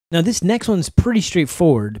Now, this next one's pretty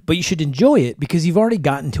straightforward, but you should enjoy it because you've already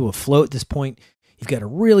gotten to a flow at this point. You've got a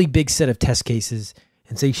really big set of test cases,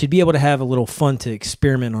 and so you should be able to have a little fun to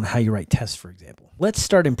experiment on how you write tests, for example. Let's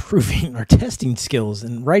start improving our testing skills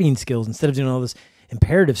and writing skills instead of doing all this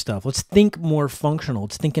imperative stuff. Let's think more functional.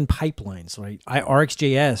 Let's think in pipelines, right?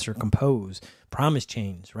 RxJS or Compose, promise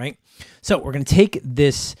chains, right? So we're going to take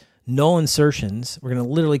this null insertions. We're going to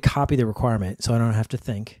literally copy the requirement so I don't have to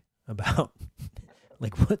think about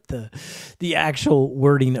like what the actual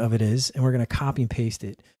wording of it is. And we're going to copy and paste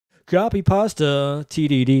it. Copy pasta,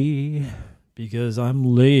 TDD, because I'm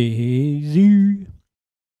lazy.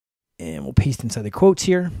 And we'll paste inside the quotes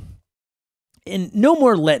here. And no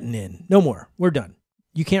more letting in. No more. We're done.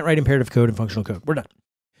 You can't write imperative code and functional code. We're done.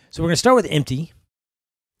 So we're going to start with empty.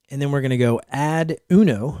 And then we're going to go add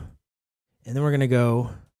uno. And then we're going to go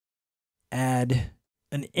add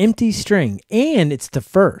an empty string. And it's the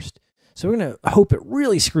first. So we're going to hope it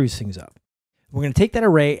really screws things up. We're going to take that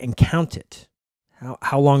array and count it.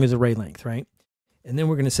 How long is array length, right? And then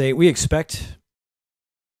we're going to say we expect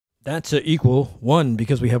that to equal 1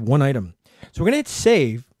 because we have one item. So we're going to hit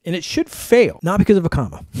save, and it should fail, not because of a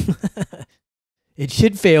comma. It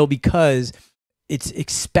should fail because it's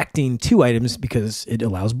expecting 2 items because it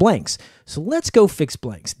allows blanks. So let's go fix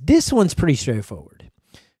blanks. This one's pretty straightforward.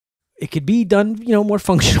 It could be done, more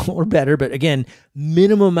functional or better, but again,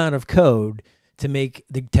 minimum amount of code to make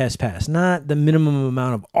the test pass, not the minimum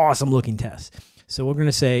amount of awesome looking tests. So we're going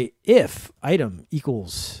to say if item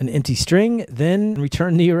equals an empty string, then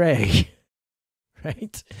return the array,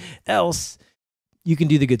 right? Else you can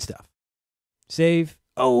do the good stuff. Save.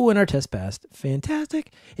 Oh, and our test passed.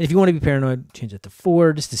 Fantastic. And if you want to be paranoid, change it to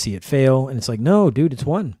 4 just to see it fail. And it's like, no, dude, it's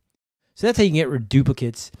 1. So that's how you can get rid of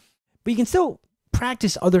duplicates. But you can still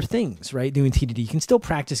practice other things, right? Doing TDD. You can still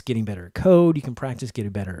practice getting better at code. You can practice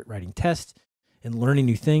getting better at writing tests and learning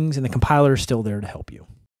new things. And the compiler is still there to help you.